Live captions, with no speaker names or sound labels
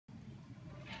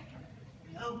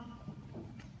Oh.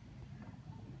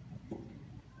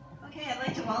 Okay, I'd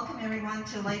like to welcome everyone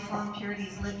to Lifelong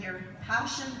Purity's Live Your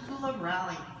Passion oola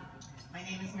Rally. My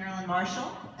name is Marilyn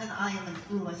Marshall, and I am an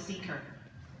oola seeker.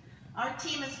 Our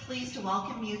team is pleased to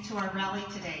welcome you to our rally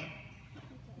today.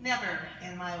 Never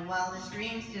in my wildest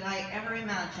dreams did I ever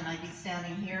imagine I'd be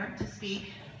standing here to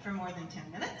speak for more than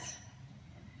 10 minutes.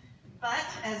 But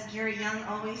as Gary Young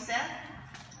always said,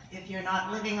 if you're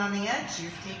not living on the edge,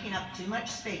 you're taking up too much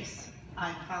space.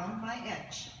 I found my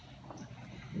edge.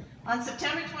 On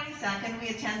September 22nd, we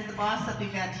attended the Boss Up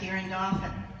event here in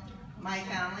Dauphin. My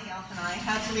family, Alf and I,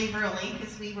 had to leave early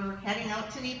because we were heading out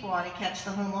to Neepawa to catch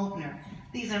the home opener.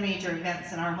 These are major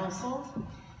events in our household.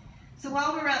 So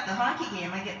while we were at the hockey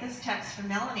game, I get this text from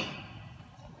Melanie.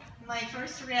 My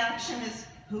first reaction is,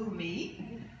 who,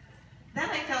 me? Then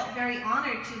I felt very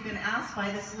honored to have been asked by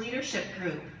this leadership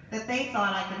group that they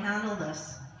thought I could handle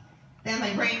this. Then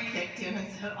my brain kicked in and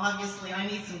said, obviously I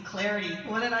need some clarity.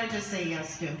 What did I just say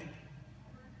yes to?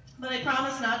 But I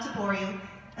promise not to bore you,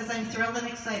 as I'm thrilled and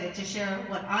excited to share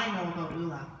what I know about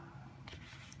oola.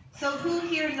 So who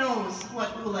here knows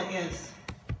what oola is?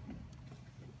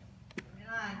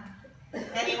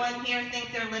 Anyone here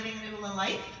think they're living an oola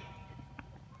life?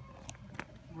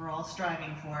 We're all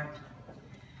striving for it.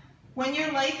 When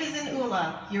your life is in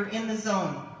oola, you're in the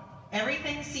zone.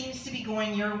 Everything seems to be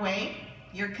going your way.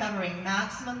 You're covering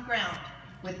maximum ground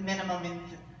with minimum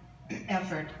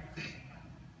effort.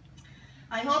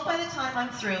 I hope by the time I'm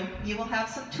through, you will have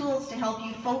some tools to help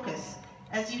you focus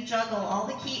as you juggle all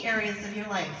the key areas of your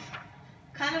life.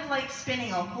 Kind of like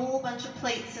spinning a whole bunch of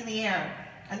plates in the air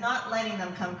and not letting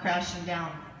them come crashing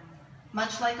down.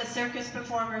 Much like a circus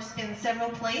performer spins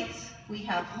several plates, we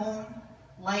have home,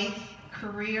 life,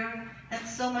 career, and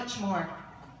so much more.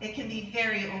 It can be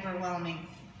very overwhelming.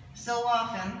 So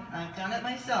often, I've done it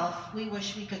myself, we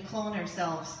wish we could clone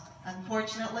ourselves.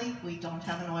 Unfortunately, we don't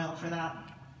have an oil for that.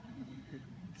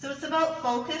 So it's about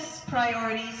focus,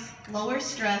 priorities, lower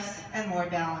stress, and more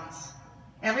balance.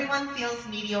 Everyone feels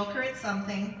mediocre at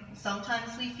something.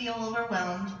 Sometimes we feel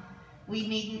overwhelmed. We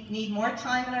need more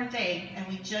time in our day, and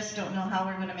we just don't know how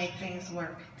we're going to make things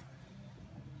work.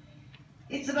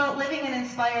 It's about living an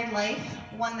inspired life,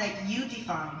 one that you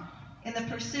define. In the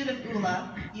pursuit of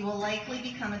oola, you will likely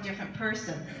become a different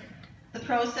person. The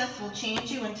process will change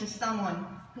you into someone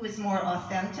who is more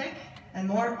authentic and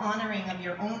more honoring of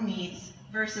your own needs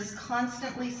versus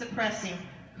constantly suppressing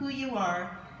who you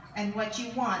are and what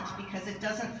you want because it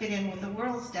doesn't fit in with the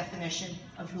world's definition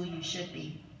of who you should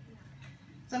be.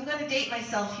 So I'm going to date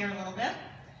myself here a little bit.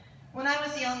 When I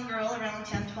was a young girl, around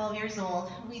 10, 12 years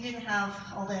old, we didn't have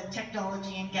all the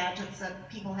technology and gadgets that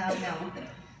people have now.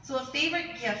 So a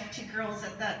favorite gift to girls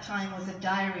at that time was a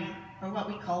diary, or what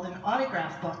we called an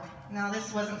autograph book. Now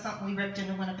this wasn't something we ripped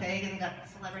into Winnipeg and got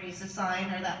celebrities to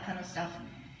sign or that kind of stuff.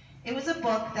 It was a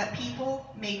book that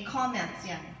people made comments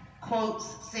in,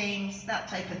 quotes, sayings, that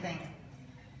type of thing.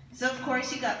 So of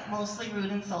course you got mostly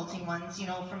rude, insulting ones, you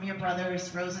know, from your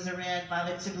brothers, roses are red,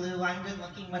 violets are blue, I'm good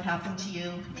looking, what happened to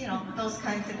you, you know, those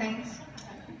kinds of things.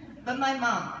 But my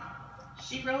mom,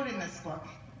 she wrote in this book,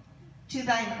 to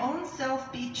thine own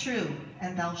self be true,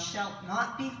 and thou shalt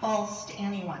not be false to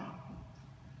anyone.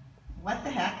 What the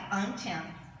heck, I'm 10.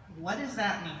 What does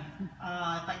that mean? If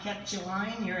I kept you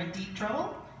lying, you're in deep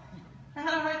trouble? I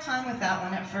had a hard time with that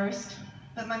one at first,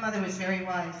 but my mother was very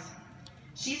wise.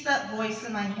 She's that voice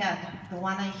in my head, the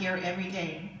one I hear every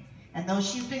day. And though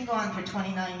she's been gone for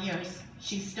 29 years,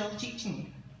 she's still teaching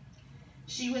me.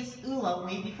 She was oola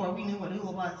way before we knew what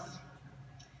oola was.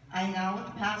 I now, with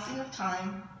the passing of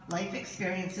time, life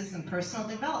experiences, and personal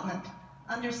development,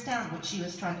 understand what she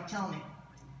was trying to tell me.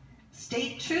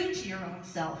 Stay true to your own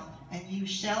self, and you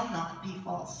shall not be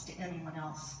false to anyone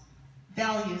else.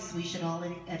 Values we should all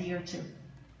adhere to.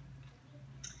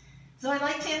 So I'd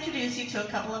like to introduce you to a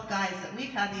couple of guys that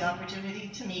we've had the opportunity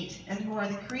to meet and who are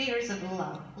the creators of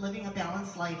oola, living a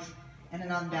balanced life in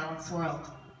an unbalanced world.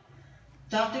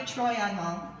 Dr. Troy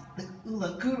Amal, the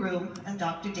oola guru, and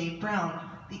Dr. Dave Brown,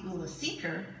 the oola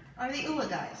seeker, are the oola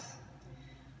guys.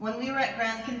 When we were at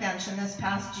Grand Convention this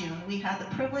past June, we had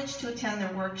the privilege to attend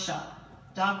their workshop.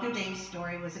 Dr. Dave's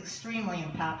story was extremely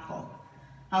impactful.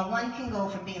 How one can go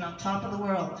from being on top of the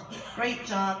world, great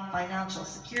job, financial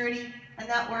security, a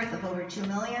net worth of over $2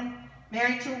 million,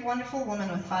 married to a wonderful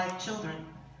woman with 5 children,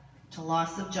 to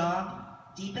loss of job,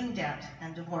 deep in debt,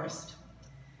 and divorced.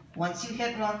 Once you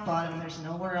hit rock bottom, there's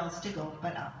nowhere else to go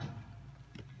but up.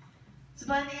 So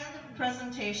by the end of the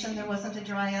presentation, there wasn't a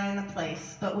dry eye in the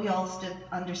place, but we all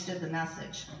understood the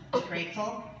message. Be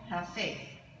grateful, have faith.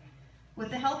 With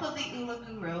the help of the oola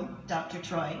guru, Dr.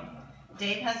 Troy,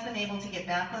 Dave has been able to get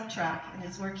back on track and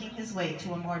is working his way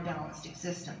to a more balanced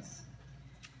existence.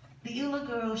 The oola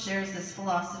guru shares this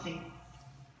philosophy.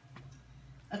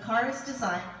 A car is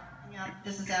designed,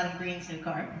 this is Adam Green's new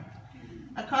car.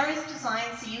 A car is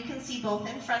designed so you can see both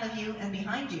in front of you and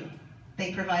behind you.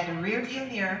 They provide a rear view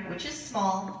mirror, which is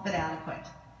small but adequate.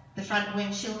 The front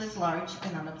windshield is large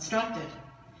and unobstructed.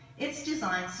 It's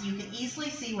designed so you can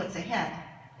easily see what's ahead.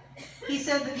 He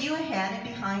said the view ahead and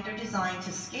behind are designed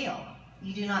to scale.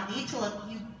 You do need to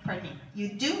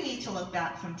look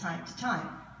back from time to time,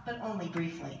 but only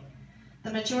briefly. The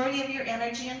majority of your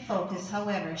energy and focus,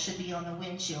 however, should be on the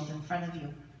windshield in front of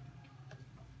you.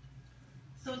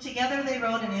 So together they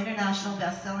wrote an international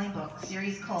best-selling book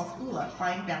series called Oola,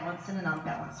 Find Balance in an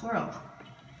Unbalanced World.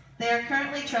 They are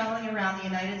currently traveling around the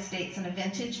United States in a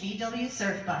vintage VW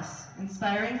surf bus,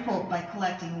 inspiring hope by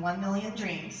collecting 1 million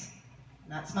dreams.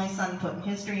 That's my son putting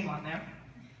his dream on there.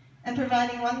 And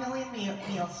providing 1 million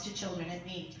meals to children in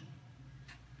need.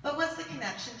 But what's the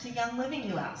connection to Young Living,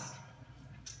 you ask?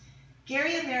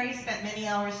 Gary and Mary spent many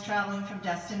hours traveling from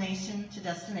destination to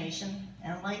destination,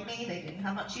 and like me, they didn't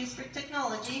have much use for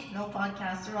technology, no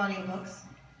podcasts or audiobooks.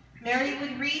 Mary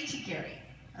would read to Gary,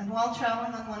 and while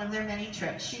traveling on one of their many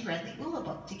trips, she read the oola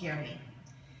book to Gary.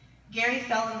 Gary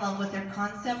fell in love with their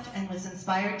concept and was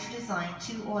inspired to design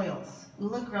 2 oils,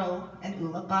 Oola Grow and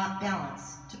Oola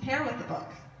Balance, to pair with the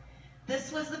book.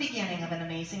 This was the beginning of an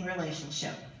amazing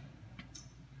relationship.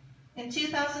 In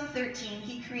 2013,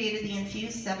 he created the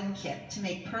Infuse 7 kit to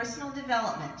make personal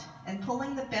development and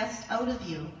pulling the best out of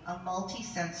you a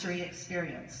multi-sensory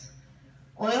experience.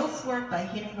 Oils work by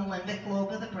hitting the limbic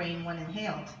lobe of the brain when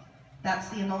inhaled. That's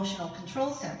the emotional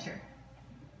control center.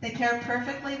 They pair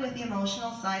perfectly with the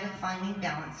emotional side of finding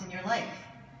balance in your life.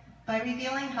 By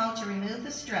revealing how to remove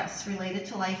the stress related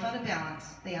to life out of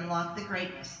balance, they unlock the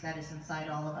greatness that is inside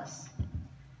all of us.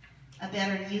 A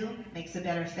better you makes a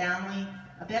better family,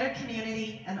 a better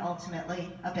community, and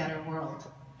ultimately, a better world.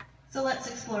 So let's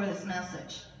explore this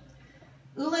message.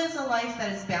 Oola is a life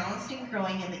that is balanced and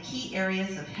growing in the key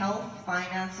areas of health,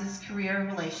 finances, career,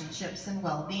 relationships, and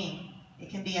well-being. It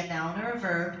can be a noun or a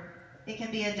verb. It can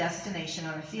be a destination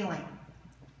or a feeling.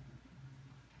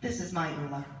 This is my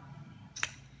oola.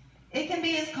 It can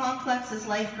be as complex as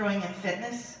life growing in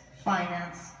fitness,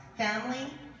 finance,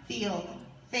 family, field,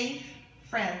 faith,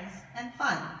 friends, and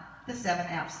fun, the 7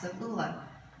 F's of oola.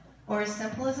 Or as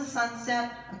simple as a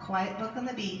sunset, a quiet book on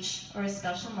the beach, or a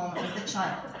special moment with a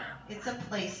child. It's a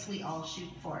place we all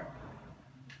shoot for.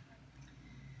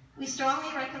 We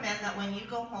strongly recommend that when you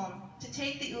go home, to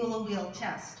take the oola wheel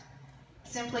test.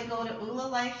 Simply go to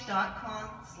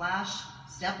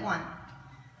oolalife.com/step1.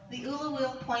 The oola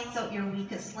wheel points out your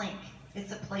weakest link.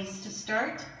 It's a place to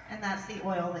start, and that's the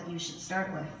oil that you should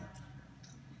start with.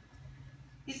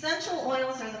 Essential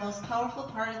oils are the most powerful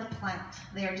part of the plant.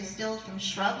 They are distilled from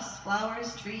shrubs,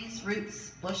 flowers, trees,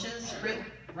 roots, bushes, fruit,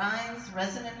 rinds,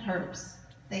 resin, and herbs.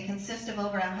 They consist of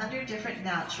over 100 different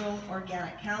natural,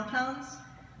 organic compounds.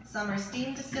 Some are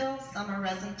steam distilled, some are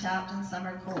resin tapped, and some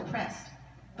are cold pressed.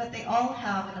 But they all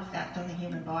have an effect on the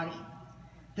human body.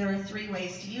 There are 3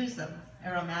 ways to use them: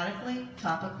 aromatically,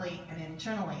 topically, and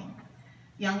internally.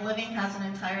 Young Living has an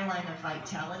entire line of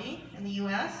Vitality in the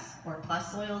US, or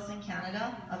Plus Oils in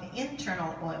Canada, of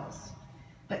internal oils.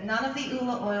 But none of the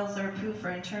oola oils are approved for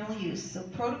internal use, so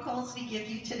protocols we give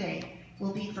you today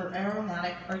will be for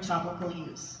aromatic or topical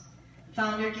use.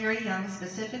 Founder Gary Young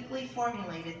specifically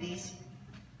formulated these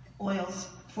oils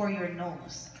for your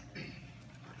nose.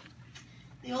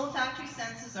 The olfactory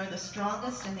senses are the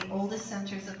strongest and the oldest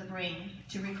centers of the brain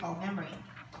to recall memory.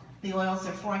 The oils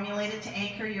are formulated to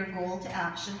anchor your goal to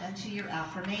action and to your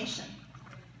affirmation.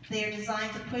 They are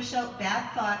designed to push out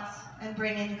bad thoughts and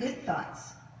bring in good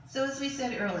thoughts. So as we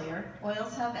said earlier,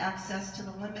 oils have access to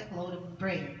the limbic lobe of the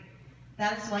brain.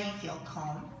 That is why you feel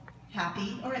calm,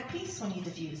 happy, or at peace when you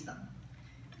diffuse them.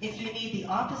 If you need the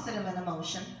opposite of an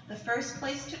emotion, the first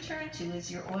place to turn to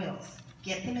is your oils.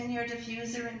 Get them in your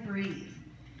diffuser and breathe.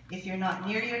 If you're not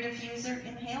near your diffuser,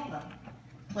 inhale them.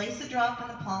 Place a drop in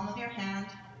the palm of your hand,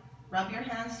 rub your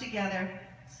hands together,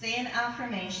 say an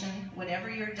affirmation, whatever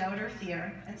your doubt or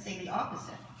fear, and say the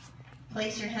opposite.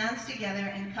 Place your hands together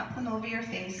and cup them over your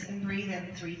face and breathe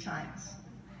in 3 times.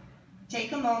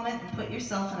 Take a moment and put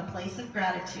yourself in a place of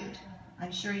gratitude.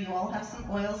 I'm sure you all have some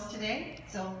oils today,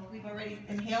 so we've already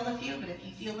inhaled a few, but if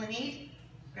you feel the need,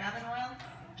 grab an oil,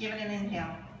 give it an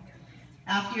inhale.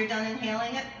 After you're done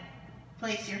inhaling it,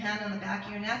 place your hand on the back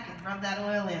of your neck and rub that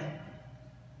oil in.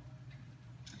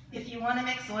 If you want to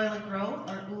mix Oola Grow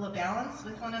or Oola Balance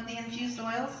with one of the infused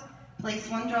oils, place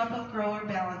 1 drop of Grow or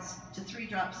Balance to 3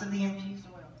 drops of the infused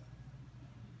oil.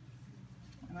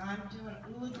 And I'm doing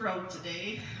oola grow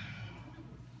today.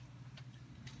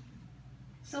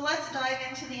 So let's dive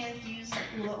into the infused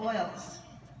oola oils.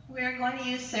 We're going to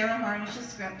use Sarah Harnish's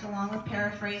script along with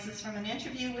paraphrases from an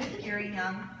interview with Gary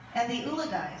Young and the oola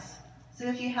guys. So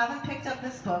if you haven't picked up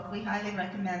this book, we highly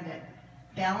recommend it.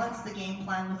 Balance the game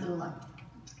plan with oola.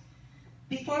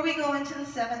 Before we go into the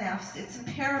 7 F's, it's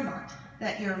paramount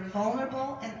that you're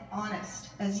vulnerable and honest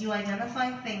as you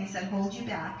identify things that hold you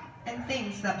back and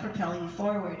things that propel you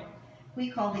forward. We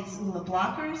call these oola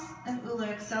blockers and oola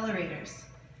accelerators.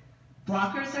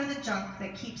 Blockers are the junk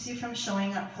that keeps you from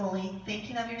showing up fully,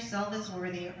 thinking of yourself as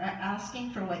worthy, or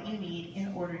asking for what you need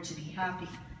in order to be happy.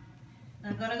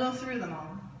 I'm going to go through them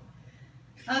all.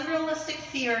 Unrealistic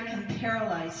fear can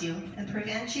paralyze you and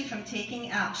prevent you from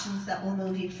taking actions that will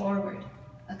move you forward.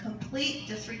 A complete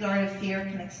disregard of fear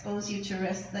can expose you to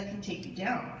risks that can take you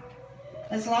down.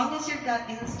 As long as your gut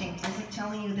instinct isn't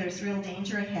telling you there's real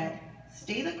danger ahead,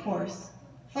 stay the course,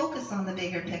 focus on the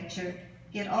bigger picture,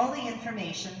 get all the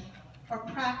information, or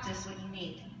practice what you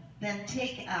need. Then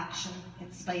take action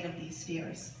in spite of these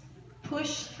fears.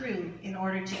 Push through in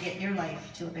order to get your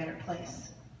life to a better place.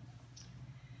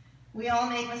 We all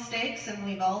make mistakes, and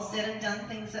we've all said and done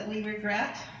things that we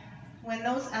regret. When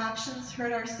those actions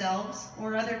hurt ourselves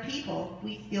or other people,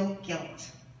 we feel guilt.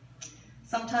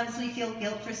 Sometimes we feel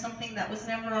guilt for something that was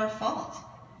never our fault.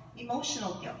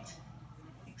 Emotional guilt.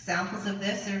 Examples of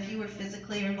this are if you were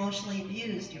physically or emotionally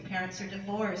abused, your parents are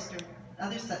divorced, or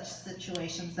other such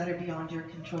situations that are beyond your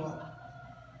control.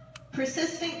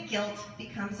 Persistent guilt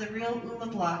becomes a real oola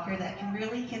blocker that can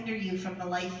really hinder you from the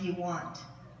life you want.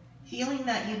 Feeling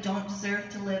that you don't deserve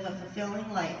to live a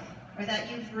fulfilling life, or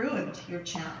that you've ruined your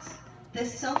chance.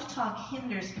 This self-talk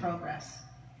hinders progress.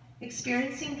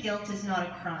 Experiencing guilt is not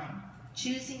a crime.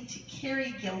 Choosing to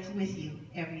carry guilt with you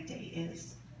every day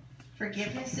is.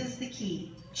 Forgiveness is the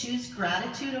key. Choose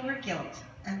gratitude over guilt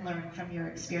and learn from your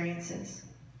experiences.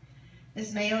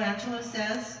 As Maya Angelou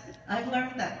says, I've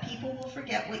learned that people will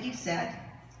forget what you said,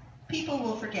 people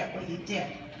will forget what you did,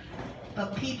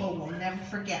 but people will never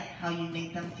forget how you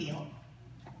made them feel.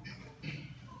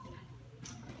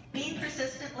 Being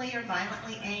persistently or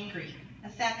violently angry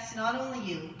affects not only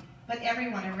you, but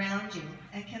everyone around you,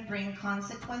 and can bring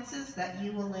consequences that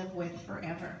you will live with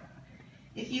forever.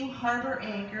 If you harbor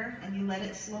anger and you let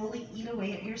it slowly eat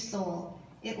away at your soul,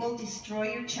 it will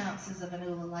destroy your chances of an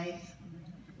oola life.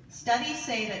 Studies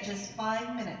say that just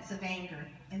 5 minutes of anger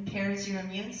impairs your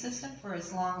immune system for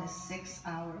as long as 6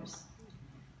 hours.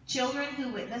 Children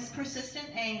who witness persistent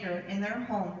anger in their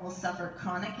home will suffer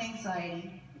chronic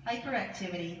anxiety,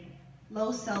 hyperactivity,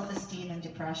 low self-esteem, and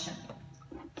depression.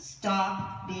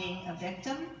 Stop being a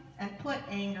victim and put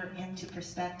anger into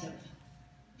perspective.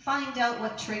 Find out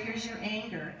what triggers your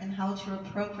anger and how to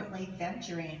appropriately vent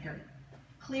your anger.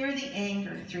 Clear the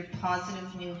anger through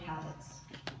positive new habits.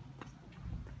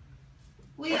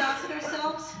 We ask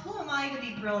ourselves, who am I to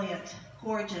be brilliant,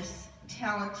 gorgeous,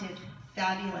 talented,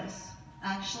 fabulous?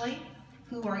 Actually,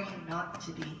 who are you not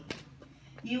to be?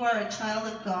 You are a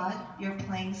child of God. Your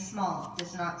playing small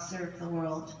does not serve the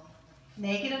world.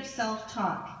 Negative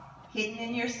self-talk, hidden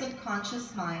in your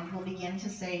subconscious mind, will begin to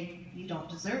say, you don't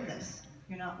deserve this.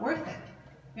 You're not worth it.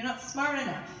 You're not smart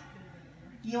enough.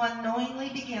 You unknowingly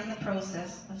begin the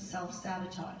process of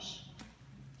self-sabotage.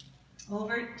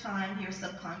 Over time, your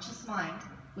subconscious mind,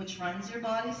 which runs your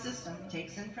body system,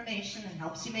 takes information and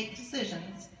helps you make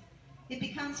decisions. It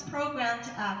becomes programmed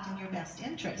to act in your best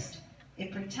interest.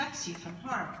 It protects you from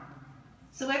harm.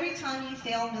 So every time you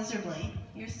fail miserably,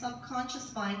 your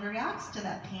subconscious mind reacts to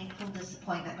that painful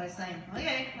disappointment by saying,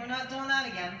 okay, we're not doing that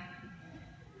again.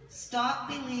 Stop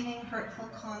believing hurtful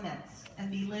comments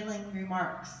and belittling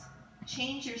remarks.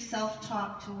 Change your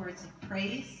self-talk to words of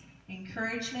praise,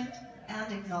 encouragement,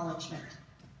 and acknowledgement.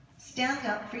 Stand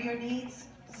up for your needs,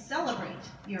 celebrate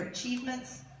your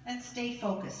achievements, and stay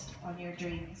focused on your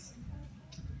dreams.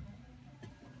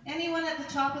 Anyone at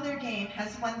the top of their game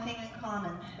has one thing in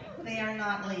common. They are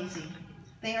not lazy.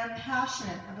 They are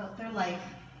passionate about their life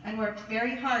and worked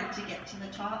very hard to get to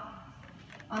the top.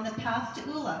 On the path to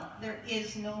oola, there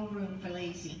is no room for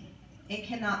lazy. It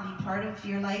cannot be part of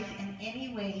your life in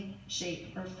any way,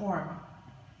 shape, or form.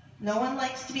 No one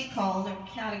likes to be called or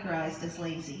categorized as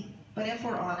lazy, but if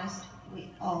we're honest,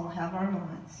 we all have our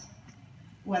moments.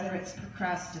 Whether it's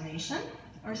procrastination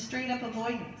or straight up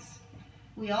avoidance,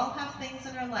 we all have things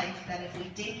in our life that if we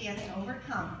dig in and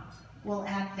overcome, will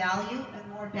add value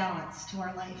and more balance to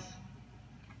our life.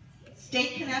 Stay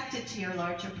connected to your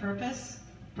larger purpose,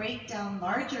 break down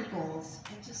larger goals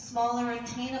into smaller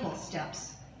attainable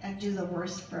steps, and do the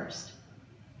worst first.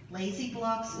 Lazy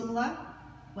blocks oola,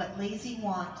 what lazy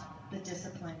want, the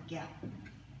discipline get.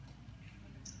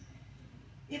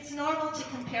 It's normal to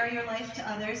compare your life to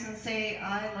others and say,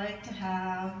 I like to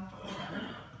have whatever.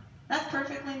 That's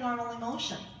perfectly normal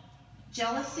emotion.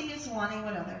 Jealousy is wanting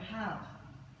what others have.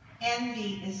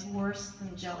 Envy is worse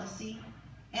than jealousy.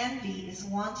 Envy is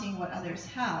wanting what others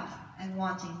have and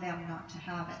wanting them not to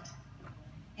have it.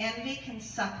 Envy can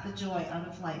suck the joy out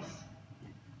of life.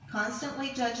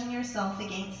 Constantly judging yourself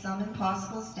against some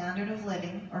impossible standard of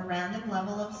living or random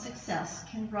level of success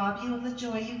can rob you of the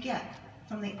joy you get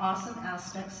from the awesome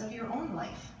aspects of your own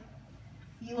life.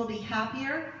 You will be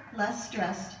happier, less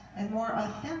stressed, and more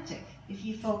authentic if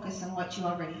you focus on what you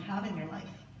already have in your life.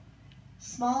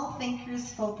 Small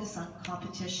thinkers focus on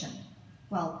competition,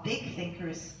 while big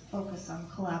thinkers focus on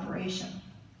collaboration.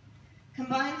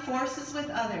 Combine forces with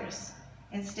others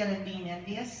instead of being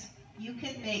envious. You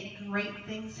can make great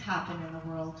things happen in the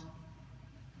world.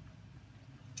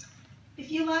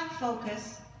 If you lack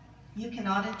focus, you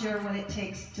cannot endure what it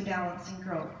takes to balance and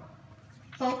grow.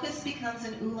 Focus becomes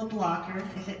an oola blocker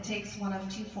if it takes one of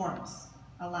two forms: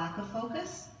 a lack of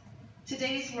focus.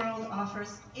 Today's world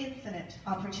offers infinite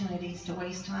opportunities to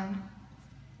waste time.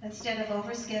 Instead of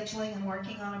overscheduling and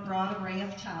working on a broad array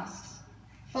of tasks,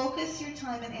 focus your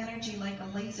time and energy like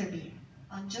a laser beam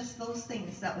on just those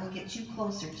things that will get you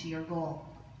closer to your goal.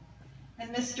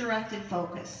 And misdirected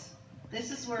focus.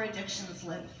 This is where addictions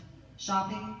live.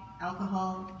 Shopping,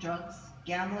 alcohol, drugs,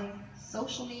 gambling,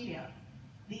 social media.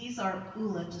 These are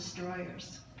oola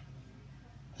destroyers.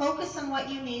 Focus on what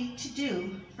you need to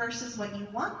do versus what you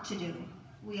want to do.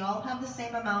 We all have the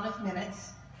same amount of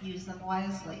minutes. Use them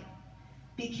wisely.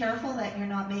 Be careful that you're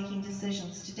not making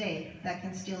decisions today that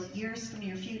can steal years from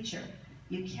your future.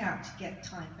 You can't get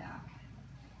time back.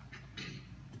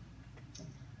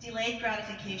 Delayed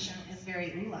gratification is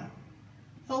very oola.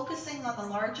 Focusing on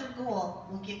the larger goal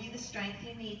will give you the strength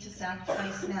you need to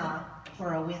sacrifice now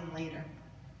for a win later.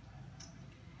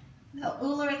 The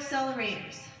oola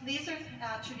accelerators. These are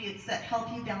attributes that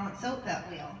help you balance out that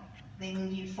wheel. They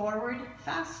move you forward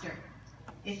faster.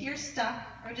 If you're stuck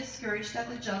or discouraged at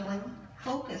the juggling,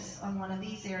 focus on one of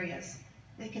these areas.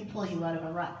 They can pull you out of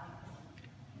a rut.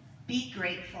 Be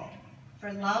grateful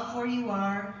for love where you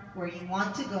are, where you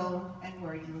want to go, and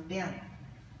where you've been.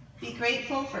 Be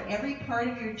grateful for every part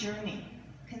of your journey.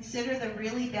 Consider the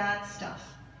really bad stuff.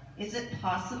 Is it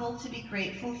possible to be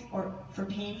grateful for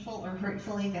painful or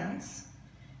hurtful events?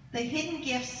 The hidden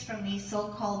gifts from these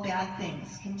so-called bad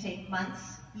things can take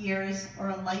months, years, or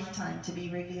a lifetime to be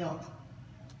revealed.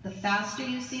 The faster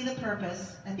you see the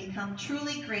purpose and become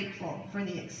truly grateful for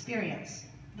the experience,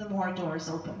 the more doors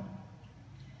open.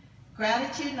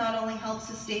 Gratitude not only helps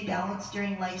us stay balanced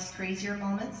during life's crazier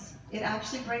moments, it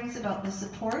actually brings about the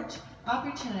support,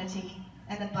 opportunity,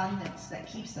 and abundance that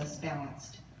keeps us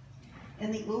balanced.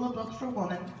 In the Oola book for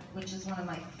Woman, which is one of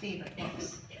my favorite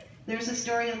books, there's a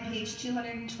story on page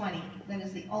 220 that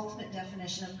is the ultimate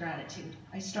definition of gratitude.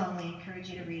 I strongly encourage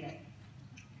you to read it.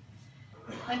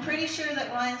 I'm pretty sure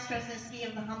that Ryan Stresniski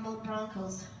of the Humboldt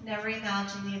Broncos never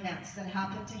imagined the events that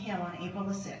happened to him on April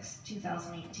the 6th,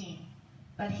 2018.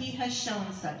 But he has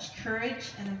shown such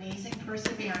courage and amazing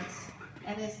perseverance,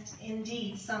 and is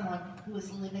indeed someone who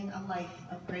is living a life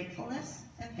of gratefulness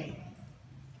and faith.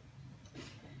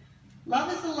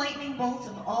 Love is the lightning bolt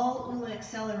of all oola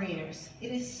accelerators.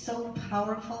 It is so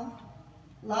powerful.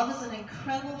 Love is an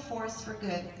incredible force for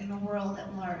good in the world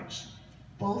at large,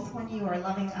 both when you are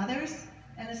loving others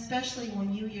and especially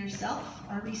when you yourself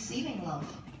are receiving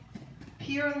love.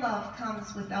 Pure love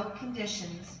comes without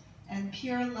conditions, and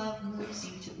pure love moves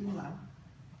you to oola.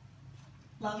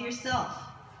 Love yourself.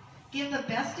 Give the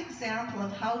best example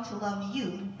of how to love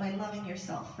you by loving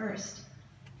yourself first.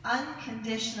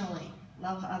 Unconditionally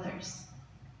love others.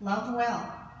 Love well.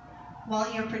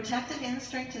 While your protective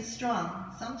instinct is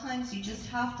strong, sometimes you just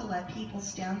have to let people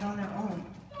stand on their own,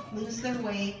 lose their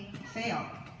way, fail.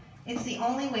 It's the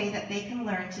only way that they can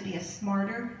learn to be a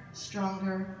smarter,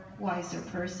 stronger, wiser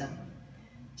person.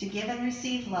 To give and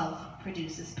receive love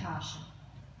produces passion.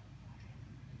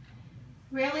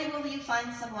 Rarely will you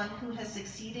find someone who has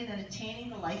succeeded in attaining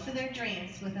the life of their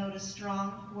dreams without a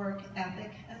strong work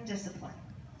ethic and discipline.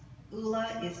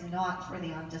 Oola is not for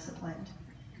the undisciplined.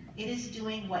 It is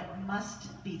doing what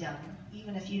must be done,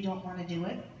 even if you don't want to do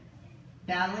it,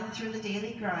 battling through the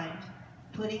daily grind,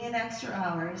 putting in extra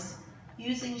hours,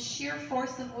 using sheer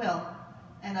force of will,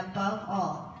 and above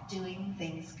all, doing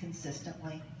things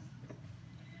consistently.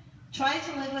 Try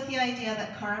to live with the idea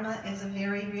that karma is a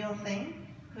very real thing.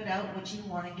 Put out what you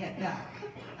want to get back.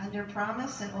 Under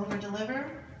promise and over deliver,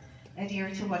 adhere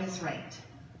to what is right.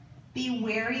 Be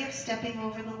wary of stepping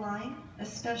over the line,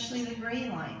 especially the gray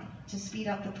line, to speed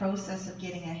up the process of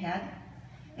getting ahead.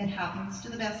 It happens to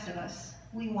the best of us.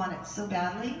 We want it so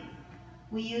badly.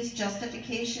 We use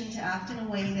justification to act in a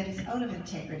way that is out of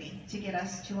integrity to get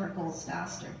us to our goals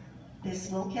faster.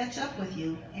 This will catch up with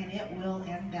you, and it will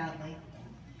end badly.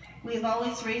 We have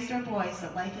always raised our boys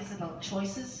that life is about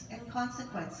choices and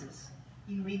consequences.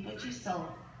 You reap what you sow.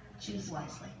 Choose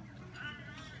wisely.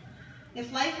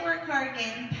 If life were a card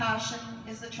game, passion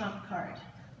is the trump card.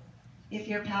 If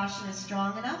your passion is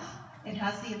strong enough, it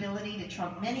has the ability to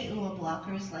trump many oola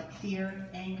blockers like fear,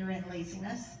 anger, and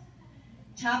laziness.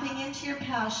 Tapping into your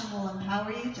passion will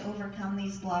empower you to overcome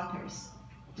these blockers.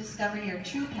 Discover your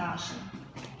true passion,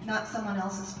 not someone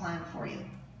else's plan for you.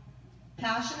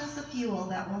 Passion is the fuel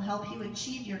that will help you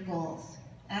achieve your goals.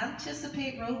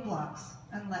 Anticipate roadblocks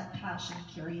and let passion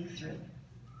carry you through.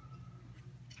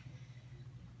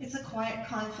 It's a quiet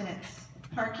confidence.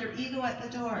 Park your ego at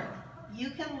the door.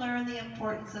 You can learn the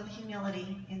importance of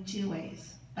humility in two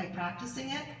ways, by practicing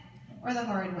it, or the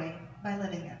hard way, by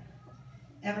living it.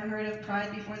 Ever heard of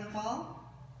pride before the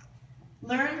fall?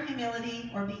 Learn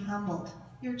humility or be humbled,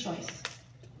 your choice.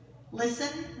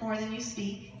 Listen more than you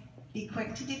speak, be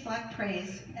quick to deflect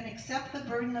praise, and accept the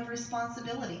burden of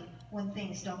responsibility when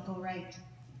things don't go right.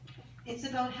 It's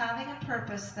about having a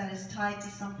purpose that is tied to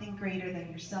something greater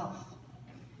than yourself.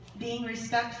 Being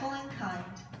respectful and kind,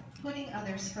 putting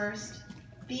others first,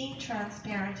 being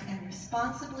transparent, and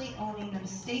responsibly owning the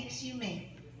mistakes you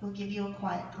make will give you a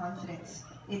quiet confidence.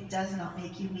 It does not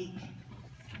make you weak.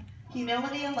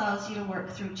 Humility allows you to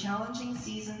work through challenging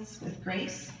seasons with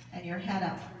grace and your head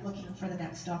up, looking for the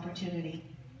next opportunity.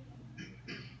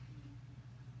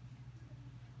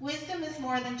 Wisdom is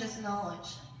more than just knowledge.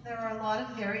 There are a lot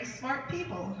of very smart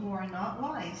people who are not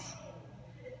wise.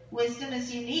 Wisdom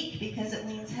is unique because it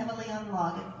leans heavily on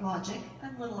logic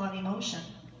and little on emotion.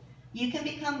 You can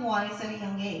become wise at a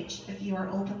young age if you are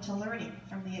open to learning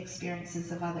from the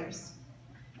experiences of others.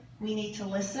 We need to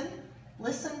listen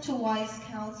to wise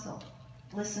counsel,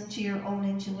 listen to your own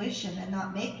intuition and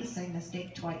not make the same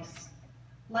mistake twice.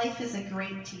 Life is a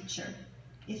great teacher.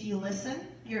 If you listen,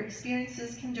 your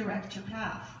experiences can direct your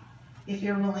path. If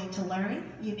you're willing to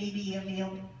learn, you may be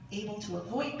able to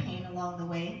avoid pain along the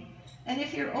way. And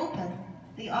if you're open,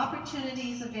 the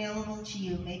opportunities available to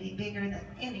you may be bigger than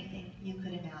anything you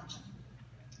could imagine.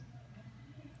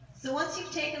 So once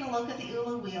you've taken a look at the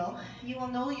oola wheel, you will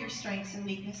know your strengths and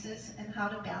weaknesses and how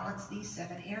to balance these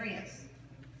 7 areas.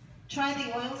 Try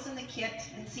the oils in the kit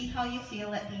and see how you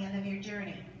feel at the end of your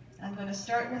journey. I'm going to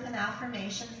start with an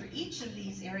affirmation for each of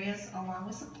these areas along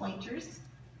with some pointers,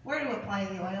 where to apply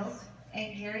the oils,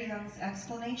 and Gary Young's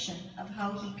explanation of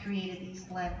how he created these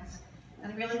blends.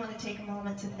 And I really want to take a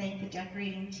moment to thank the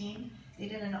decorating team. They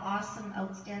did an awesome,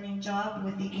 outstanding job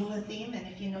with the oola theme, and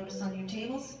if you notice on your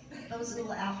tables, those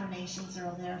oola affirmations are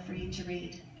all there for you to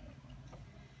read.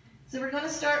 So we're going to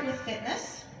start with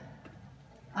fitness.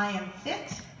 I am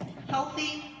fit,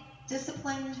 healthy,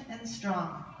 disciplined, and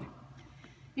strong.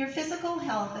 Your physical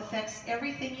health affects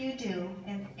everything you do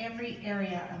in every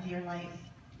area of your life.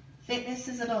 Fitness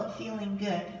is about feeling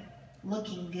good,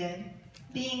 looking good,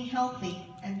 being healthy,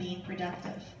 and being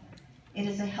productive. It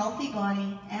is a healthy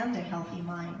body and a healthy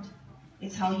mind.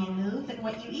 It's how you move and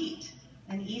what you eat.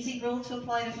 An easy rule to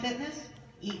apply to fitness: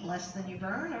 eat less than you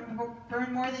burn or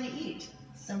burn more than you eat.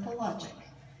 Simple logic.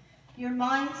 Your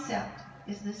mindset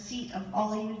is the seat of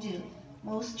all you do.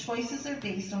 Most choices are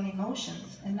based on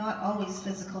emotions and not always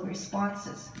physical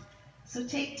responses. So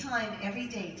take time every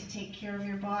day to take care of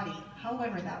your body,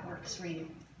 however that works for you.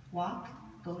 Walk,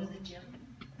 go to the gym,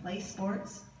 play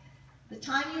sports. The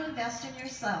time you invest in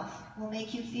yourself will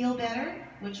make you feel better,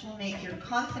 which will make your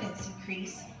confidence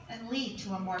increase and lead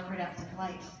to a more productive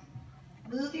life.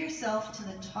 Move yourself to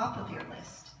the top of your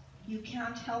list. You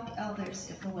can't help others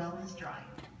if the well is dry.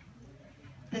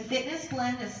 The fitness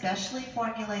blend is specially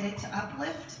formulated to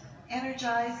uplift,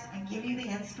 energize, and give you the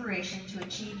inspiration to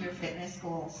achieve your fitness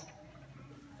goals.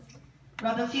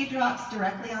 Rub a few drops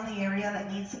directly on the area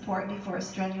that needs support before a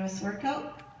strenuous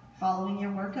workout. Following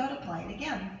your workout, apply it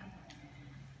again.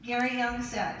 Gary Young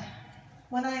said,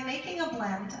 "When I'm making a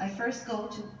blend, I first go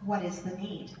to what is the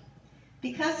need.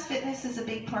 Because fitness is a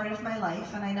big part of my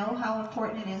life, and I know how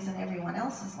important it is in everyone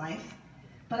else's life,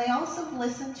 but I also have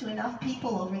listened to enough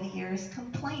people over the years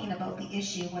complain about the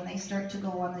issue when they start to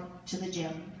go to the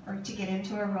gym, or to get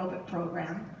into an aerobic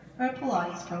program, or a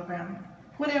Pilates program,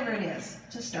 whatever it is,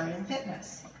 to start in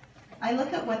fitness. I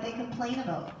look at what they complain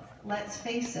about. Let's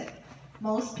face it,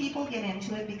 most people get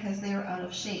into it because they are out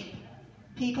of shape.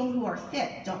 People who are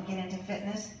fit don't get into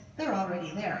fitness, they're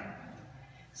already there.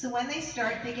 So when they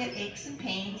start, they get aches and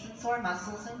pains and sore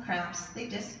muscles and cramps, they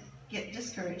just get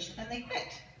discouraged and they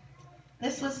quit.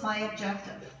 This was my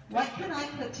objective. What can I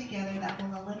put together that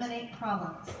will eliminate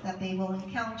problems that they will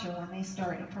encounter when they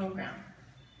start a program?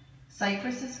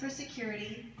 Cypress is for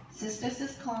security, cistus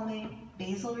is calming,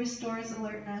 basil restores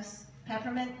alertness,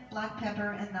 peppermint, black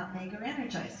pepper, and nutmeg are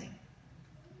energizing.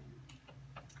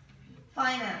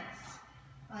 Finance.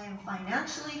 I am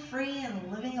financially free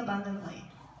and living abundantly.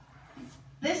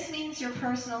 This means your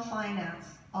personal finance,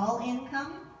 all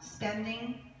income,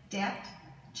 spending, debt,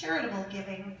 charitable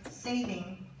giving,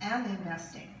 saving, and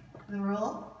investing. The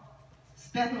rule?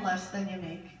 Spend less than you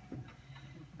make.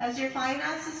 As your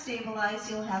finances stabilize,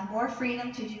 you'll have more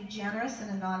freedom to do generous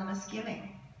and anonymous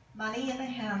giving. Money in the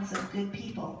hands of good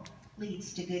people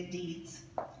leads to good deeds.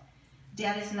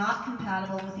 Debt is not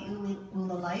compatible with the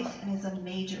oola life and is a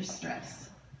major stress.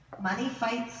 Money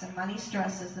fights and money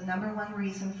stress is the #1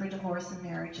 reason for divorce in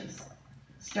marriages.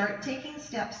 Start taking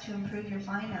steps to improve your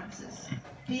finances.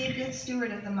 Be a good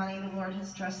steward of the money the Lord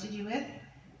has trusted you with.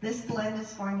 This blend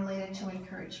is formulated to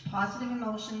encourage positive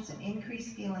emotions and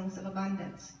increase feelings of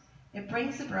abundance. It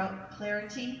brings about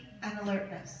clarity and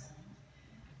alertness.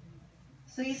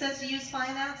 So he says to use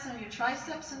finance on your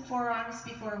triceps and forearms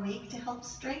before a week to help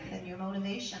strengthen your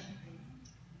motivation.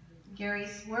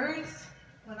 Gary's words,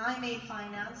 when I made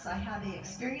finance, I had the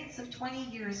experience of 20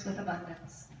 years with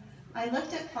abundance. I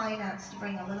looked at finance to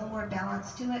bring a little more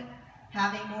balance to it,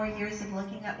 having more years of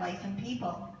looking at life and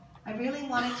people. I really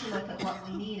wanted to look at what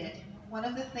we needed. One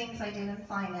of the things I did in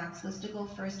finance was to go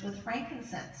first with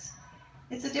frankincense.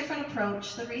 It's a different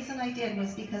approach. The reason I did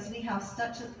was because we have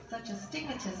such a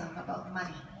stigmatism about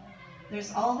money.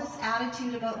 There's all this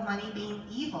attitude about money being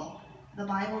evil. The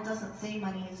Bible doesn't say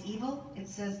money is evil. It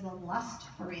says the lust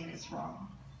for it is wrong.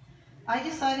 I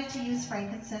decided to use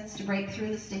frankincense to break through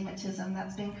the stigmatism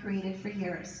that's been created for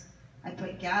years. I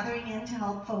put gathering in to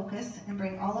help focus and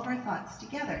bring all of our thoughts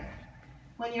together.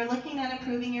 When you're looking at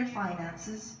improving your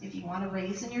finances, if you want a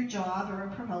raise in your job or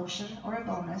a promotion or a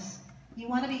bonus, you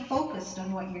want to be focused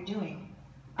on what you're doing.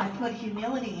 I put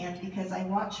humility in because I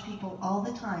watch people all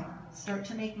the time start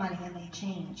to make money and they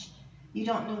change. You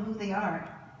don't know who they are.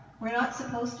 We're not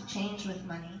supposed to change with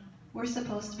money. We're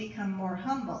supposed to become more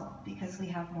humble because we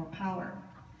have more power.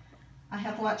 I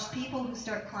have watched people who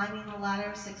start climbing the ladder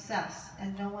of success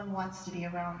and no one wants to be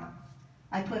around them.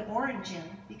 I put orange in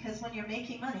because when you're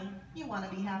making money, you want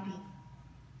to be happy.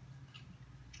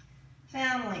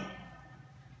 Family.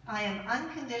 I am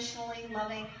unconditionally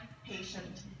loving,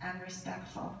 patient, and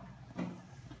respectful.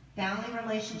 Family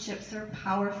relationships are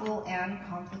powerful and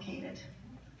complicated.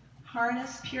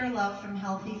 Harness pure love from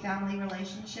healthy family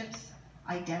relationships.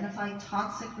 Identify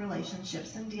toxic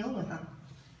relationships and deal with them.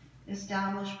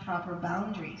 Establish proper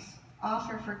boundaries.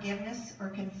 Offer forgiveness or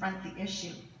confront the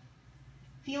issue.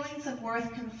 Feelings of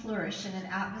worth can flourish in an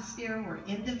atmosphere where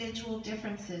individual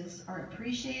differences are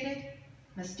appreciated,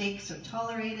 mistakes are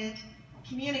tolerated,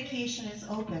 communication is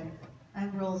open,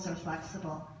 and rules are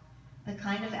flexible. The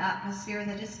kind of atmosphere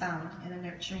that is found in a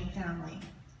nurturing family.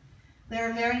 There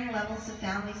are varying levels of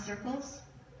family circles.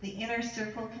 The inner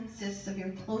circle consists of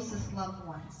your closest loved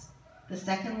ones. The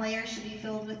second layer should be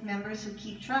filled with members who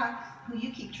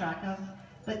you keep track of,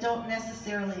 but don't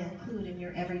necessarily include in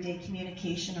your everyday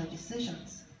communication or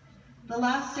decisions. The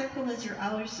last circle is your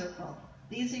outer circle.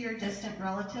 These are your distant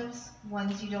relatives,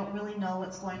 ones you don't really know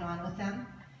what's going on with them.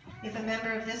 If a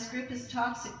member of this group is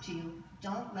toxic to you,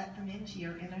 don't let them into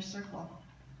your inner circle.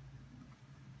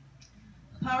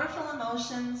 Powerful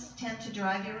emotions tend to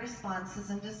drive your responses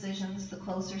and decisions the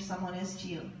closer someone is to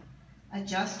you.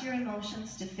 Adjust your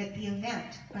emotions to fit the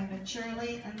event by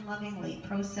maturely and lovingly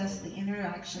process the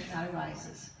interaction that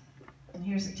arises. And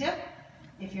here's a tip.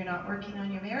 If you're not working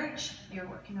on your marriage, you're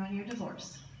working on your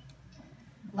divorce.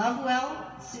 Love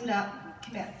well, suit up,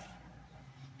 commit.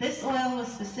 This oil was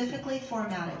specifically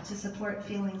formatted to support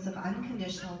feelings of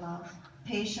unconditional love,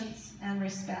 patience, and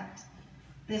respect.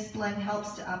 This blend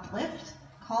helps to uplift,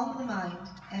 calm the mind,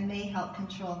 and may help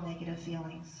control negative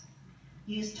feelings.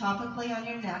 Use topically on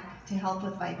your neck to help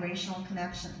with vibrational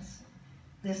connections.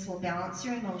 This will balance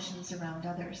your emotions around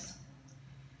others.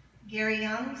 Gary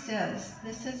Young says,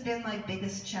 "This has been my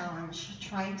biggest challenge,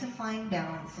 trying to find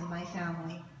balance in my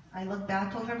family. I look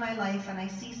back over my life and I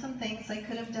see some things I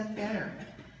could have done better.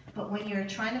 But when you're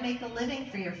trying to make a living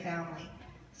for your family,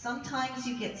 sometimes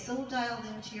you get so dialed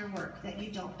into your work that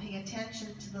you don't pay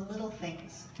attention to the little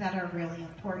things that are really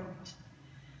important."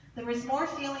 There was more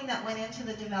feeling that went into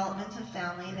the development of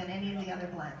family than any of the other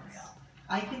blends.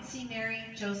 I could see Mary,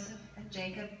 Joseph, and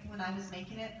Jacob when I was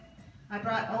making it. I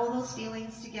brought all those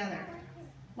feelings together.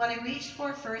 What I reached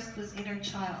for first was inner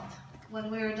child.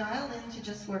 When we are dialed into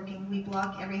just working, we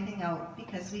block everything out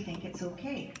because we think it's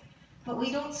okay. but we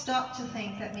don't stop to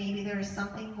think that maybe there is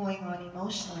something going on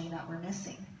emotionally that we're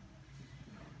missing.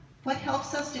 What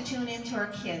helps us to tune into our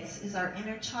kids is our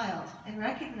inner child and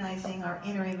recognizing our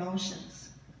inner emotions.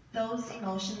 Those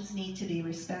emotions need to be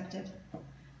respected.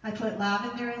 I put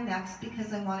lavender in next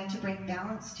because I wanted to bring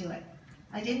balance to it.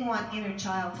 I didn't want inner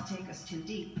child to take us too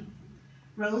deep.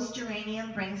 Rose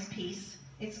geranium brings peace.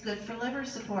 It's good for liver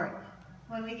support.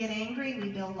 When we get angry,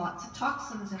 we build lots of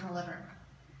toxins in the liver.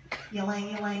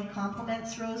 Ylang ylang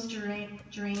complements rose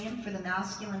geranium for the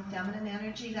masculine feminine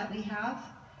energy that we have.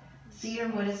 Cedar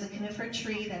wood is a conifer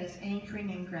tree that is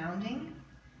anchoring and grounding.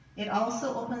 It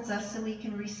also opens us so we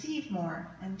can receive more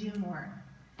and do more.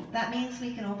 That means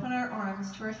we can open our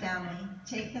arms to our family,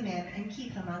 take them in, and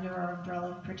keep them under our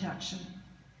umbrella of protection.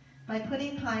 By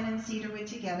putting pine and cedar wood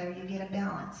together, you get a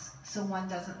balance, so one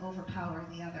doesn't overpower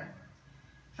the other.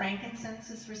 Frankincense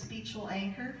is for spiritual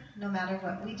anchor. No matter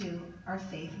what we do, our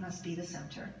faith must be the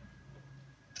center.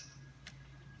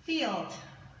 Field.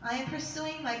 I am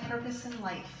pursuing my purpose in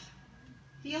life.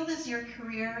 Field is your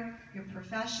career, your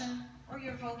profession, or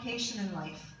your vocation in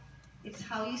life. It's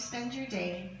how you spend your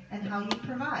day and how you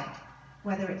provide,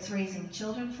 whether it's raising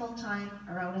children full-time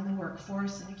or out in the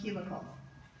workforce in a cubicle.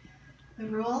 The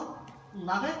rule,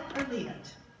 love it or leave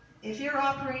it. If you're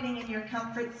operating in your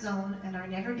comfort zone and are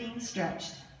never being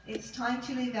stretched, it's time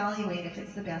to evaluate if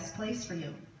it's the best place for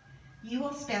you. You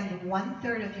will spend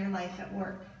 1/3 of your life at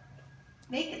work.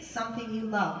 Make it something you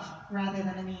love rather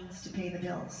than a means to pay the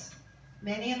bills.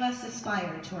 Many of us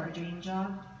aspire to our dream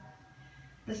job.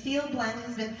 The Field blend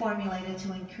has been formulated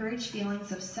to encourage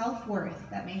feelings of self-worth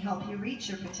that may help you reach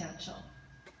your potential.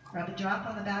 Rub a drop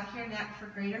on the back of your neck for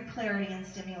greater clarity and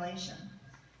stimulation.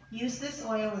 Use this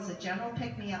oil as a general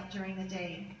pick-me-up during the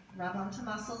day. Rub onto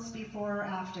muscles before or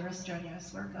after a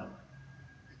strenuous workout.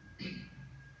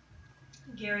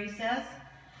 Gary says,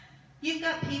 you've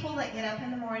got people that get up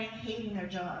in the morning hating their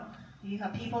job. You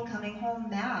have people coming home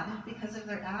mad because of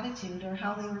their attitude or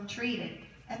how they were treated,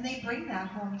 and they bring that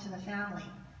home to the family,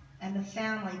 and the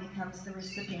family becomes the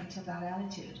recipient of that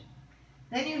attitude.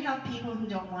 Then you have people who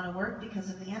don't want to work because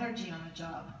of the energy on the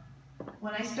job.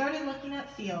 When I started looking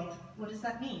at Field, what does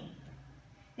that mean?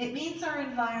 It means our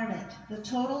environment, the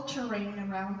total terrain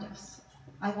around us.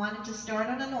 I wanted to start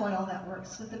on an oil that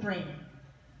works with the brain.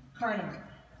 Cardamom.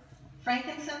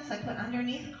 Frankincense I put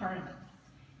underneath cardamom.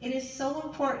 It is so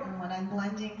important when I'm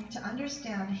blending to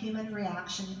understand human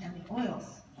reaction and the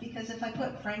oils, because if I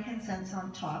put frankincense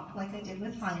on top, like I did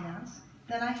with finance,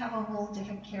 then I have a whole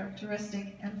different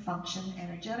characteristic and function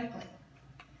energetically.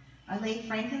 I laid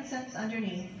frankincense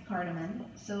underneath cardamom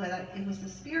so that it was the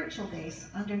spiritual base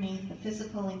underneath the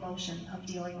physical emotion of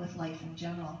dealing with life in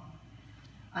general.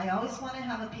 I always want to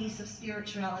have a piece of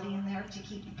spirituality in there to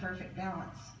keep the perfect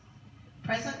balance.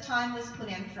 Present time was put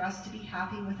in for us to be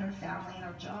happy with our family and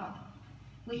our job.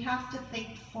 We have to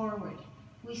think forward.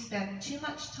 We spend too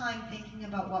much time thinking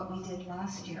about what we did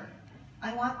last year.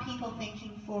 I want people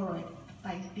thinking forward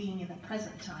by being in the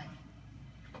present time.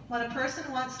 When a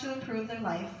person wants to improve their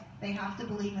life, they have to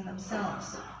believe in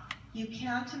themselves. You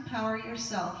can't empower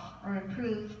yourself or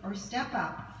improve or step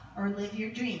up or live your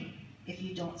dream if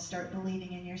you don't start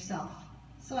believing in yourself.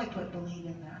 So I put believe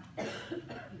in there.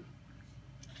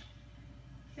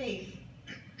 Faith.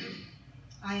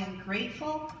 I am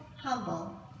grateful,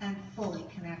 humble, and fully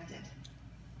connected.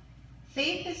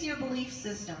 Faith is your belief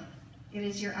system. It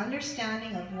is your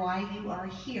understanding of why you are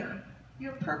here,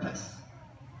 your purpose.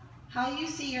 How you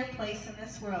see your place in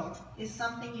this world is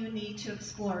something you need to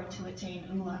explore to attain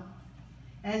oola.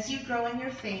 As you grow in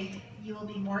your faith, you will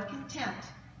be more content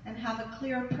and have a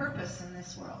clearer purpose in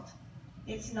this world.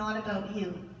 It's not about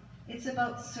you. It's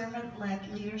about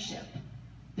servant-led leadership.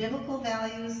 Biblical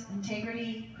values,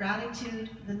 integrity, gratitude,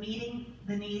 the meeting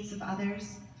the needs of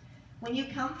others. When you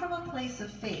come from a place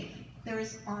of faith, there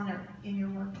is honor in your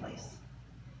workplace.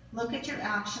 Look at your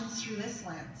actions through this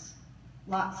lens.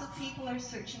 Lots of people are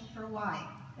searching for why,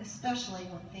 especially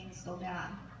when things go bad.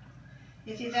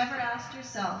 If you've ever asked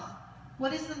yourself,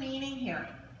 what is the meaning here?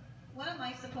 What am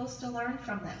I supposed to learn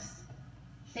from this?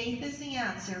 Faith is the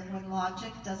answer when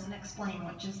logic doesn't explain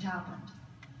what just happened.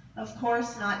 Of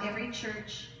course, not every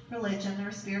church, religion,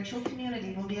 or spiritual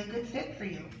community will be a good fit for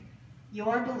you.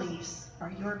 Your beliefs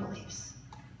are your beliefs.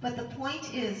 But the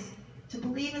point is to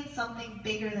believe in something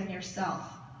bigger than yourself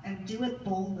and do it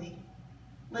boldly.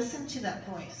 Listen to that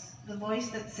voice, the voice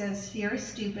that says fear is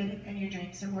stupid and your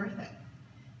dreams are worth it.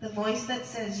 The voice that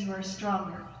says you are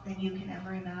stronger than you can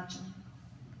ever imagine.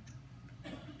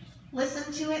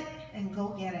 Listen to it and go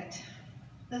get it.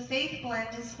 The faith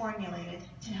blend is formulated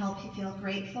to help you feel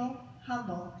grateful,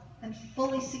 humble, and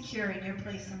fully secure in your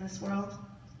place in this world.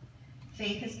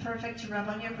 Faith is perfect to rub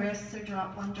on your wrists or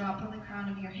drop one drop on the crown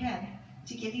of your head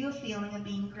to give you a feeling of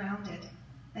being grounded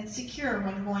and secure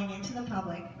when going into the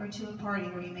public or to a party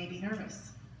where you may be nervous.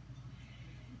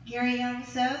 Gary Young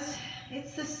says,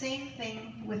 it's the same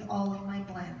thing with all of my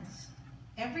blends.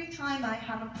 Every time I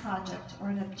have a project or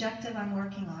an objective I'm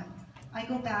working on, I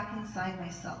go back inside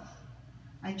myself.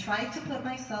 I try to put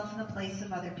myself in the place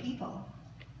of other people.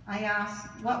 I ask,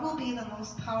 what will be the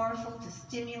most powerful to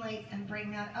stimulate and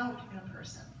bring that out in a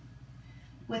person?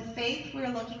 With faith,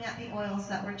 we're looking at the oils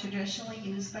that were traditionally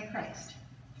used by Christ.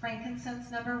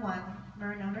 Frankincense number 1,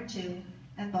 myrrh number 2,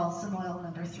 and balsam oil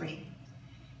number 3.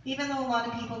 Even though a lot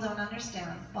of people don't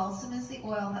understand, balsam is the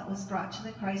oil that was brought to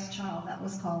the Christ child that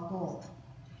was called gold.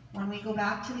 When we go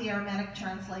back to the Aramaic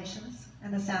translations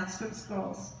and the Sanskrit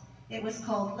scrolls, it was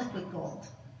called liquid gold.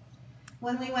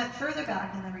 When we went further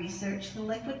back in the research, the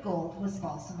liquid gold was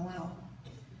balsam oil.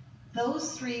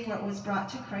 Those three were what was brought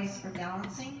to Christ for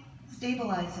balancing,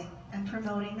 stabilizing, and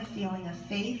promoting the feeling of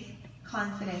faith,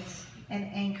 confidence,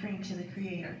 and anchoring to the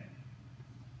Creator.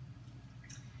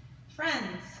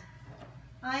 Friends,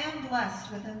 I am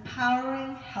blessed with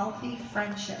empowering, healthy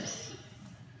friendships.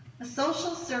 A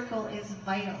social circle is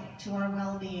vital to our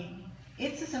well-being.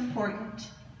 It's as important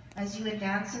as you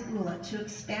advance in oola to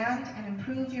expand and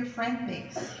improve your friend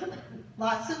base.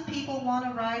 Lots of people want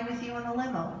to ride with you in a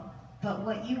limo, but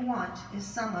what you want is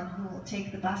someone who will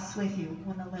take the bus with you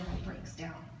when the limo breaks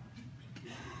down.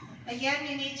 Again,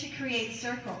 you need to create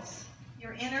circles.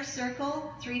 Your inner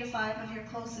circle, 3 to 5 of your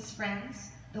closest friends,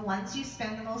 the ones you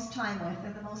spend the most time with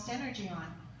and the most energy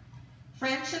on.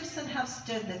 Friendships that have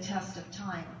stood the test of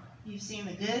time. You've seen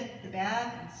the good, the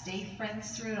bad, and stayed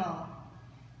friends through it all.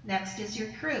 Next is your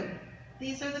crew.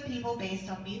 These are the people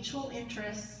based on mutual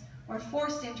interests or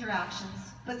forced interactions,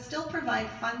 but still provide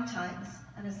fun times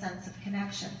and a sense of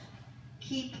connection.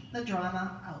 Keep the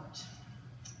drama out.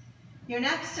 Your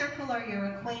next circle are your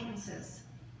acquaintances.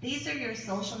 These are your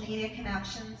social media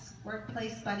connections,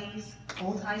 workplace buddies,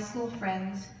 old high school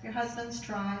friends, your husband's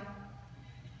tribe.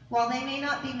 While they may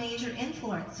not be major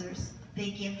influencers,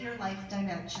 they give your life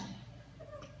dimension.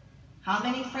 How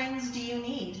many friends do you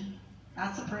need?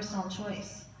 That's a personal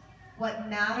choice. What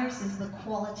matters is the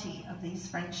quality of these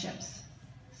friendships.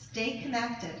 Stay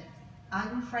connected.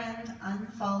 Unfriend,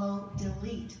 unfollow,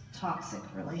 delete toxic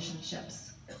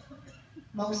relationships.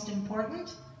 Most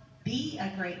important, be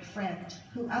a great friend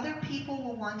who other people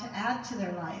will want to add to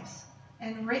their lives.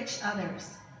 Enrich others.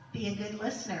 Be a good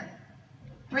listener.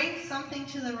 Bring something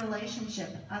to the relationship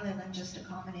other than just a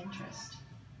common interest.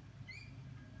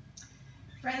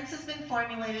 Friends has been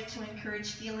formulated to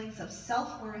encourage feelings of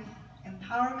self-worth,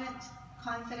 empowerment,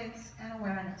 confidence, and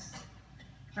awareness.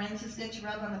 Friends is good to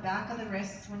rub on the back of the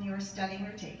wrists when you are studying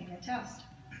or taking a test.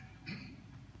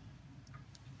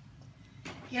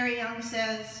 Gary Young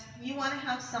says, you want to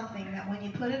have something that when you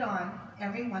put it on,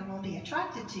 everyone will be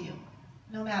attracted to you.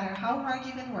 No matter how hard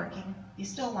you've been working, you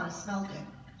still want to smell good.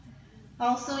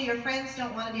 Also, your friends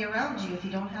don't want to be around you if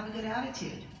you don't have a good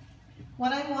attitude.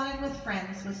 What I wanted with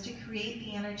friends was to create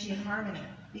the energy of harmony,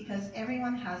 because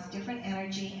everyone has different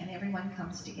energy and everyone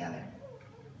comes together.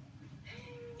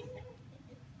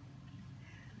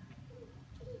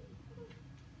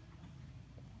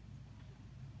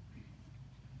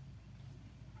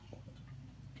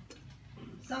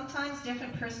 Sometimes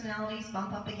different personalities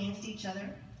bump up against each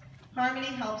other. Harmony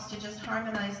helps to just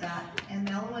harmonize that and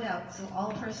mellow it out so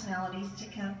all personalities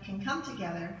can come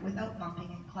together without bumping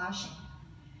and clashing.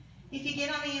 If you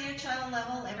get on the inner child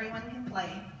level, everyone can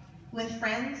play. With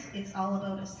friends, it's all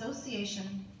about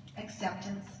association,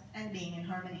 acceptance, and being in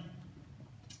harmony.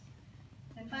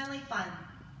 And finally, fun.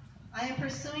 I am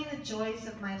pursuing the joys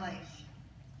of my life.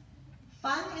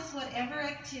 Fun is whatever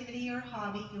activity or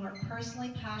hobby you are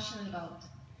personally passionate about.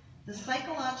 The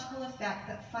psychological effect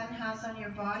that fun has on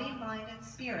your body, mind, and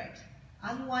spirit,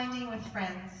 unwinding with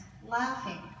friends,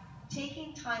 laughing,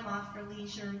 taking time off for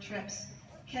leisure trips,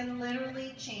 can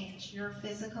literally change your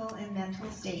physical and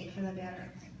mental state for the better.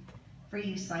 For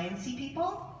you sciencey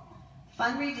people,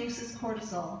 fun reduces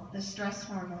cortisol, the stress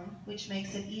hormone, which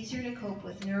makes it easier to cope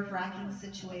with nerve-wracking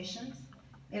situations.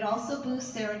 It also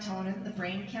boosts serotonin, the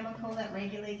brain chemical that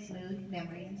regulates mood,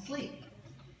 memory, and sleep.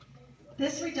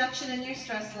 This reduction in your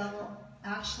stress level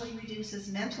actually reduces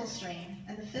mental strain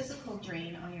and the physical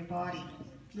drain on your body,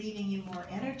 leaving you more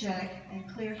energetic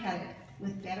and clear-headed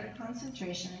with better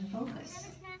concentration and focus.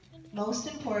 Most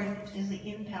important is the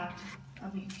impact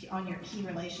on your key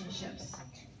relationships.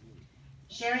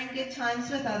 Sharing good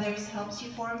times with others helps you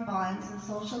form bonds and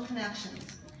social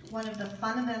connections, one of the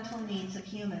fundamental needs of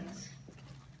humans.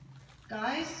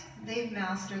 Guys, they've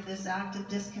mastered this act of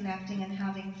disconnecting and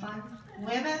having fun.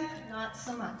 Women, not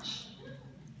so much.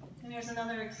 And here's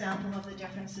another example of the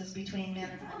differences between men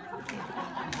and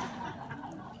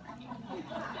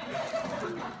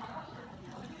women.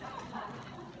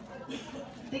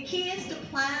 The key is to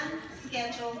plan,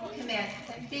 schedule, commit,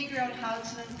 and figure out how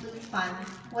to include fun,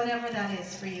 whatever that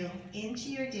is for you, into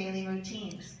your daily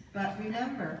routines. But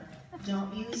remember,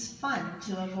 don't use fun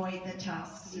to avoid the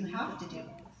tasks you have to do.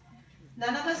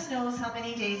 None of us knows how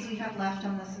many days we have left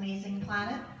on this amazing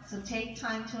planet, so take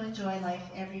time to enjoy life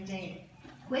every day.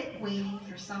 Quit waiting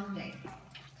for someday,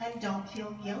 and don't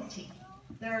feel guilty.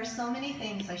 There are so many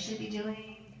things I should be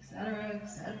doing, etc.,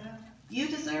 etc. You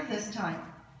deserve this time.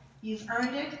 You've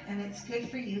earned it, and it's good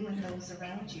for you and those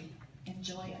around you.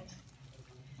 Enjoy it.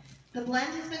 The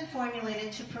blend has been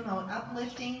formulated to promote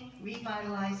uplifting,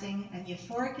 revitalizing, and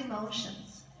euphoric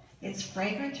emotions. Its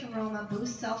fragrant aroma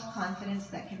boosts self-confidence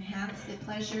that can enhance the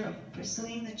pleasure of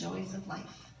pursuing the joys of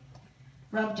life.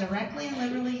 Rub directly and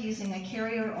liberally using a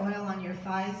carrier oil on your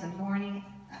thighs morning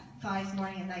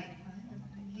and night.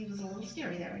 He was a little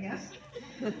scary there, I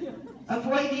guess.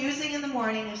 Avoid using in the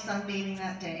morning if sunbathing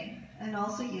that day, and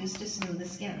also use to smooth the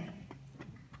skin.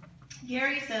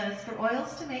 Gary says, for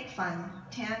oils to make fun,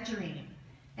 tangerine.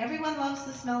 Everyone loves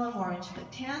the smell of orange,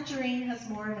 but tangerine has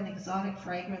more of an exotic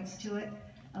fragrance to it,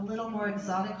 a little more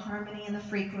exotic harmony in the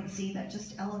frequency that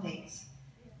just elevates.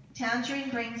 Tangerine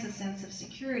brings a sense of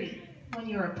security. When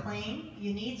you are playing,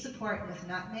 you need support with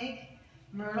nutmeg.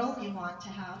 Myrtle, you want to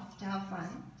have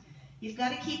fun. You've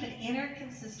got to keep an inner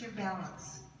consistent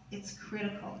balance. It's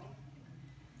critical.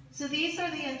 So these are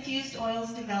the infused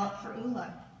oils developed for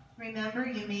oola. Remember,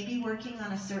 you may be working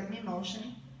on a certain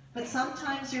emotion, but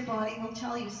sometimes your body will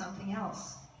tell you something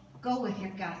else. Go with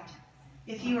your gut.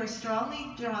 If you are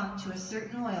strongly drawn to a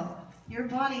certain oil, your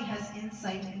body has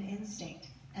insight and instinct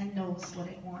and knows what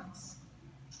it wants.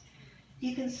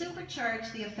 You can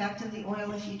supercharge the effect of the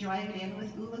oil if you drive it in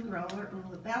with oola grow or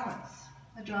oola balance.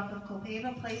 A drop of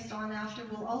copaiba placed on after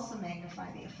will also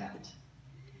magnify the effect.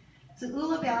 So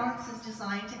oola balance is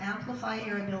designed to amplify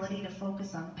your ability to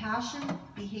focus on passion,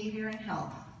 behavior, and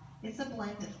health. It's a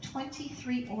blend of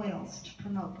 23 oils to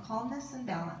promote calmness and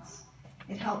balance.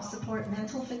 It helps support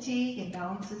mental fatigue and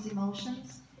balances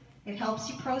emotions. It helps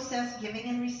you process giving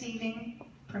and receiving,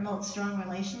 promotes strong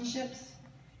relationships,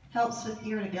 helps with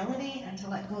irritability and to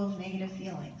let go of negative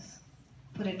feelings.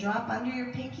 Put a drop under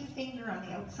your pinky finger on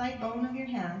the outside bone of your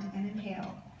hand and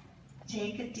inhale.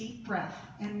 Take a deep breath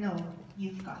and know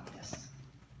you've got this.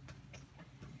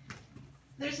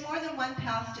 There's more than one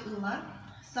path to oola.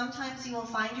 Sometimes you will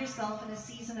find yourself in a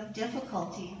season of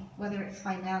difficulty, whether it's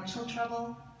financial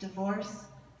trouble, divorce,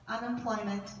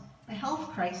 unemployment, a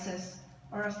health crisis,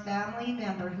 or a family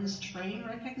member whose train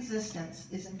wreck existence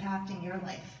is impacting your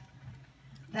life.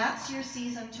 That's your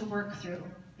season to work through,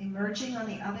 emerging on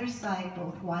the other side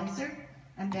both wiser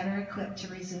and better equipped to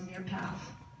resume your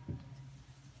path.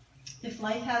 If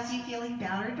life has you feeling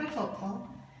battered but hopeful,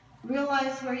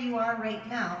 realize where you are right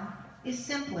now is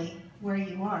simply where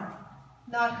you are,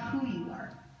 not who you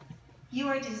are. You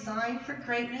are designed for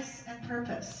greatness and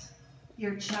purpose.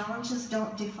 Your challenges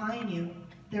don't define you,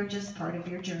 they're just part of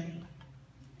your journey.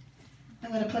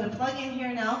 I'm going to put a plug in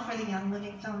here now for the Young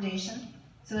Living Foundation.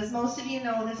 So as most of you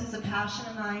know, this is a passion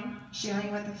of mine,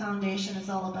 sharing what the foundation is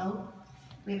all about.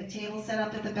 We have a table set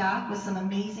up at the back with some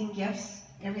amazing gifts,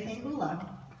 everything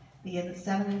oola. We have the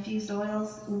 7 infused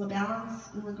oils, oola balance,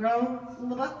 oola grow,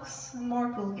 oola books, and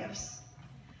more cool gifts.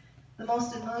 The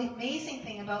most amazing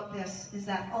thing about this is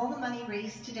that all the money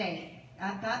raised today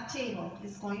at that table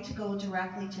is going to go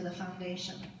directly to the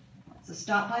foundation. So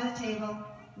stop by the table,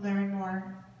 learn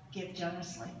more, give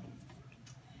generously.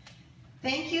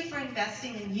 Thank you for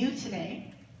investing in you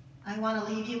today. I want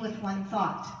to leave you with one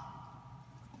thought.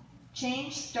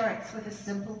 Change starts with a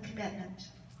simple commitment.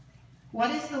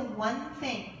 What is the one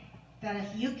thing that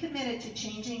if you committed to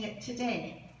changing it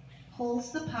today,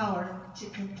 holds the power to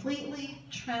completely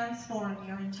transform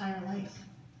your entire life?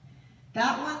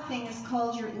 That one thing is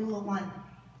called your oola one.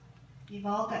 You've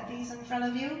all got these in front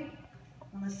of you.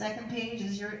 On the second page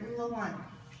is your oola one.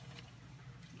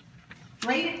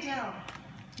 Write it down.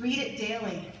 Read it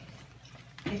daily.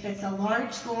 If it's a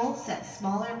large goal, set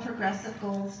smaller and progressive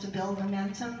goals to build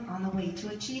momentum on the way to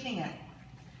achieving it.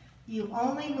 You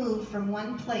only move from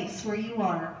one place where you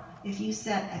are if you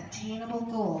set attainable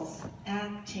goals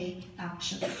and take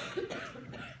action.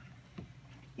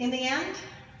 In the end,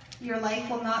 your life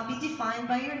will not be defined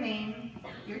by your name,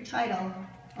 your title,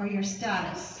 or your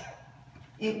status.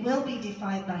 It will be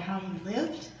defined by how you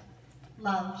lived,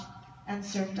 loved, and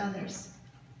served others.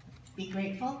 Be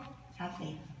grateful, have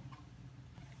faith.